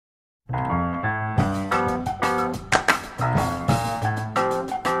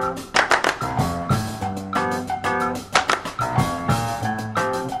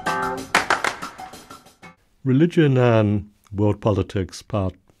Religion and World Politics,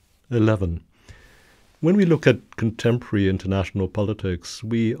 Part 11. When we look at contemporary international politics,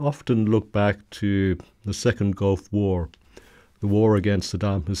 we often look back to the Second Gulf War, the war against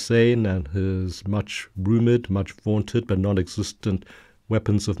Saddam Hussein and his much rumored, much vaunted, but non-existent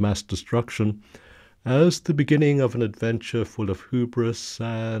weapons of mass destruction, as the beginning of an adventure full of hubris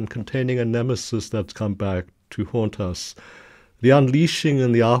and containing a nemesis that's come back to haunt us. The unleashing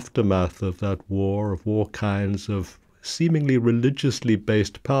in the aftermath of that war of all kinds of seemingly religiously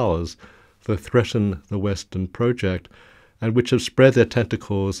based powers that threaten the Western project and which have spread their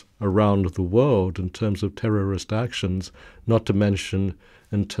tentacles around the world in terms of terrorist actions, not to mention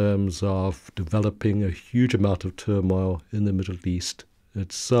in terms of developing a huge amount of turmoil in the Middle East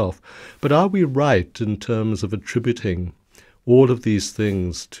itself. But are we right in terms of attributing all of these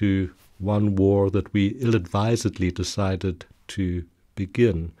things to one war that we ill-advisedly decided to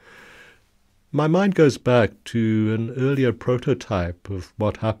begin? My mind goes back to an earlier prototype of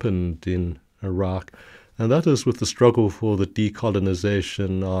what happened in Iraq, and that is with the struggle for the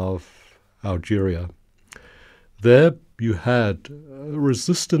decolonization of Algeria. There you had a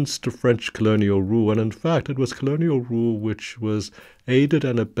resistance to French colonial rule, and in fact it was colonial rule which was aided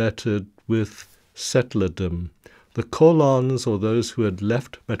and abetted with settlerdom. The colons, or those who had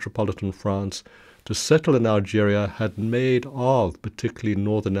left metropolitan France to settle in Algeria, had made of, particularly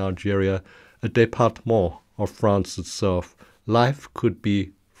northern Algeria, a département of France itself. Life could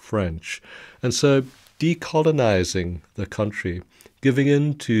be French. And so decolonizing the country, giving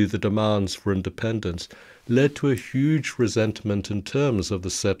in to the demands for independence, led to a huge resentment in terms of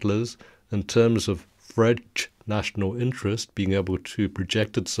the settlers, in terms of French national interest being able to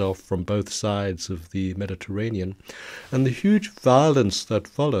project itself from both sides of the Mediterranean. And the huge violence that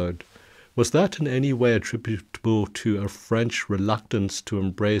followed, was that in any way attributable to a French reluctance to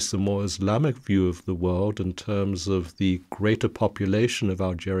embrace a more Islamic view of the world in terms of the greater population of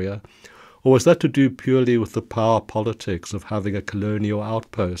Algeria? Or was that to do purely with the power politics of having a colonial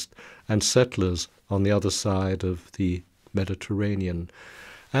outpost and settlers on the other side of the Mediterranean?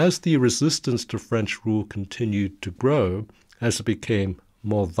 As the resistance to French rule continued to grow, as it became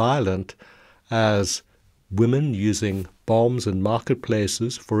more violent, as women using bombs in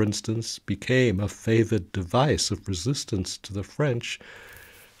marketplaces, for instance, became a favored device of resistance to the French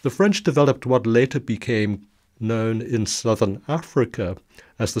developed what later became known in southern Africa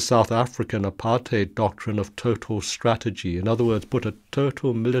as the South African apartheid doctrine of total strategy. In other words, put a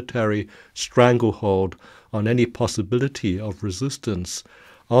total military stranglehold on any possibility of resistance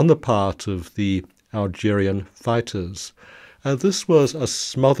on the part of the Algerian fighters. And this was a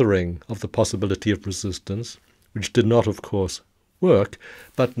smothering of the possibility of resistance, which did not, of course, work,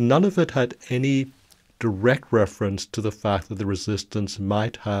 but none of it had any direct reference to the fact that the resistance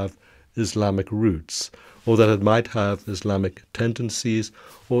might have Islamic roots, or that it might have Islamic tendencies,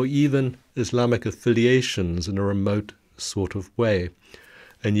 or even Islamic affiliations in a remote sort of way.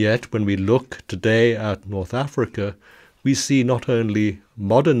 And yet, when we look today at North Africa, we see not only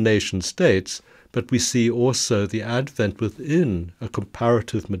modern nation states, but we see also the advent within a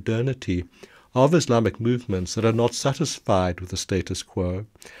comparative modernity of Islamic movements that are not satisfied with the status quo,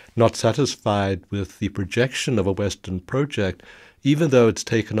 not satisfied with the projection of a Western project, even though it's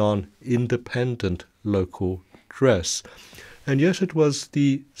taken on independent local dress. And yet it was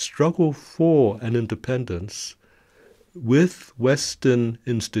the struggle for an independence with Western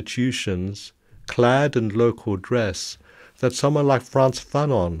institutions clad in local dress that someone like Frantz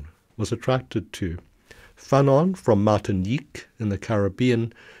Fanon was attracted to. Fanon, from Martinique in the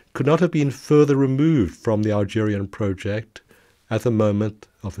Caribbean, could not have been further removed from the Algerian project at the moment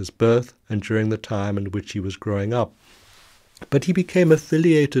of his birth and during the time in which he was growing up. But he became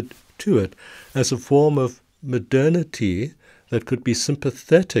affiliated to it as a form of modernity that could be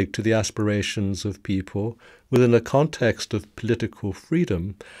sympathetic to the aspirations of people within a context of political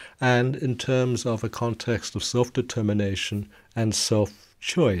freedom and in terms of a context of self-determination and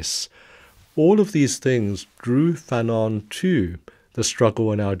self-choice. All of these things drew Fanon to the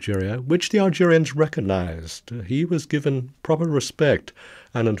struggle in Algeria, which the Algerians recognized. He was given proper respect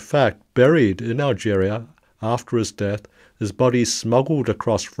and, in fact, buried in Algeria after his death, his body smuggled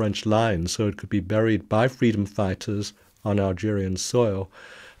across French lines so it could be buried by freedom fighters on Algerian soil.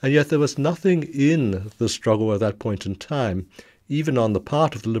 And yet there was nothing in the struggle at that point in time, even on the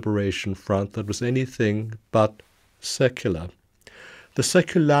part of the Liberation Front, that was anything but secular. The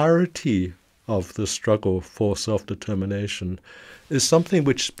secularity of the struggle for self-determination is something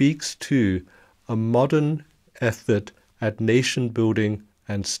which speaks to a modern effort at nation building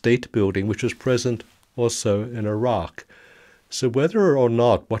and state building, which was present also in Iraq. So whether or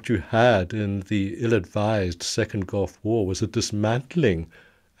not what you had in the ill-advised Second Gulf War was a dismantling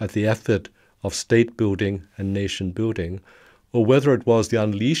at the effort of state building and nation building, or whether it was the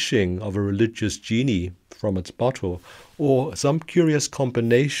unleashing of a religious genie from its bottle, or some curious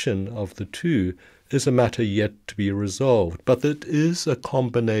combination of the two, is a matter yet to be resolved. But it is a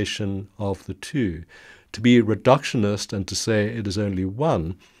combination of the two. To be reductionist and to say it is only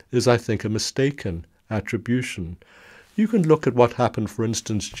one is, I think, a mistaken attribution. You can look at what happened, for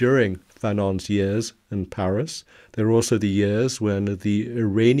instance, during Fanon's years in Paris. There were also the years when the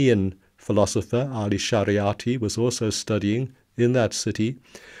Iranian philosopher Ali Shariati was also studying in that city,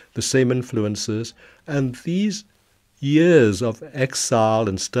 the same influences, and these years of exile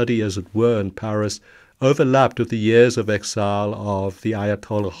and study, as it were, in Paris overlapped with the years of exile of the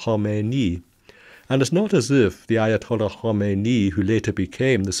Ayatollah Khomeini. And it's not as if the Ayatollah Khomeini, who later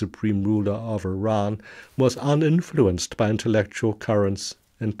became the supreme ruler of Iran, was uninfluenced by intellectual currents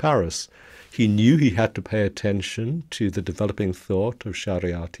in Paris. He knew he had to pay attention to the developing thought of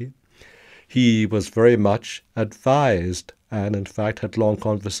Shariati. He was very much advised and, in fact, had long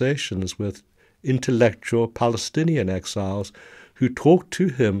conversations with intellectual Palestinian exiles who talked to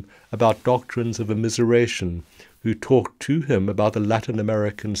him about doctrines of immiseration, who talked to him about the Latin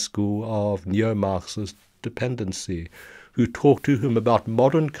American school of neo-Marxist dependency, who talked to him about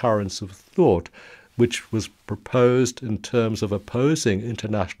modern currents of thought, which was proposed in terms of opposing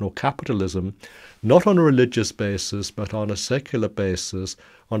international capitalism, not on a religious basis, but on a secular basis,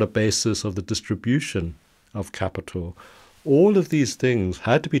 on a basis of the distribution of capital. All of these things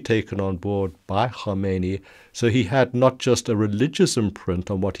had to be taken on board by Khomeini, so he had not just a religious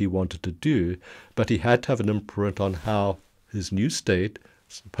imprint on what he wanted to do, but he had to have an imprint on how his new state,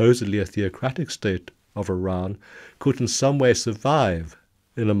 supposedly a theocratic state of Iran, could in some way survive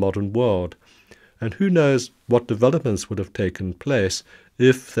in a modern world. And who knows what developments would have taken place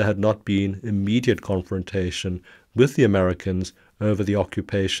if there had not been immediate confrontation with the Americans over the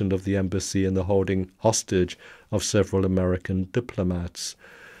occupation of the embassy and the holding hostage of several American diplomats.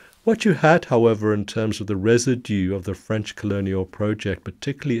 What you had, however, in terms of the residue of the French colonial project,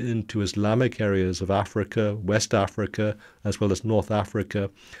 particularly into Islamic areas of Africa, West Africa, as well as North Africa,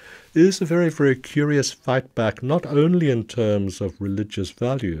 is a very, very curious fight back, not only in terms of religious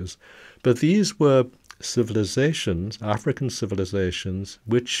values, but these were civilizations, African civilizations,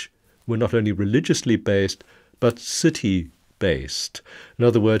 which were not only religiously based, but city-based. In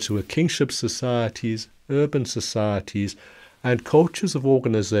other words, were kingship societies, urban societies, and cultures of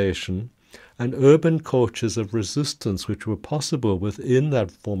organization, and urban cultures of resistance which were possible within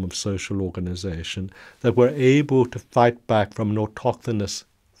that form of social organization, that were able to fight back from an autochthonous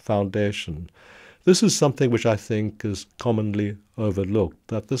foundation. This is something which I think is commonly overlooked,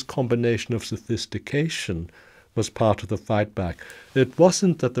 that this combination of sophistication was part of the fight back. It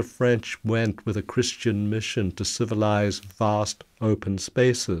wasn't that the French went with a Christian mission to civilize vast open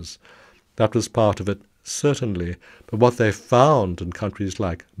spaces. That was part of it, certainly. But what they found in countries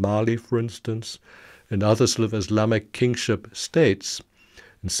like Mali, for instance, in other sort of Islamic kingship states,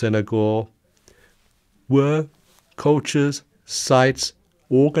 in Senegal, were cultures, sites,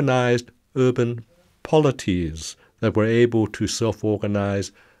 organized urban polities that were able to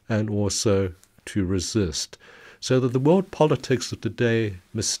self-organize and also to resist. So that the world politics of today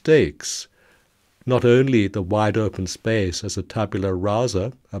mistakes not only the wide open space as a tabula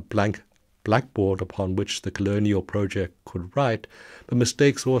rasa, a blank blackboard upon which the colonial project could write, but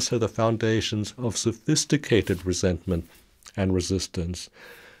mistakes also the foundations of sophisticated resentment and resistance.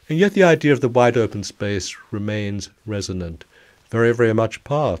 And yet the idea of the wide open space remains resonant, very, very much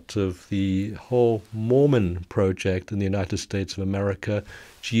part of the whole Mormon project in the United States of America.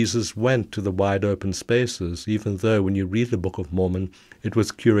 Jesus went to the wide open spaces, even though when you read the Book of Mormon, it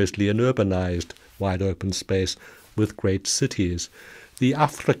was curiously an urbanized wide open space with great cities. The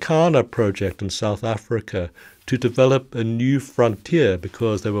Africana project in South Africa to develop a new frontier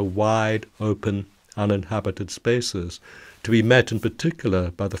because there were wide open uninhabited spaces, to be met in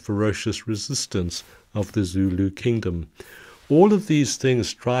particular by the ferocious resistance of the Zulu kingdom. All of these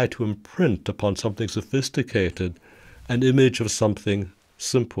things try to imprint upon something sophisticated an image of something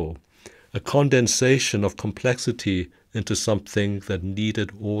simple, a condensation of complexity into something that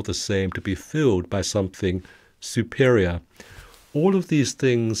needed all the same to be filled by something superior. All of these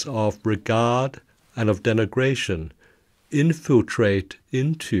things of regard and of denigration infiltrate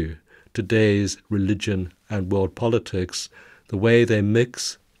into today's religion and world politics, the way they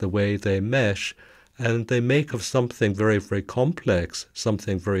mix, the way they mesh, and they make of something very, very complex,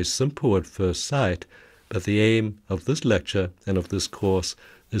 something very simple at first sight, But the aim of this lecture and of this course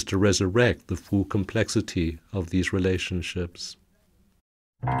is to resurrect the full complexity of these relationships.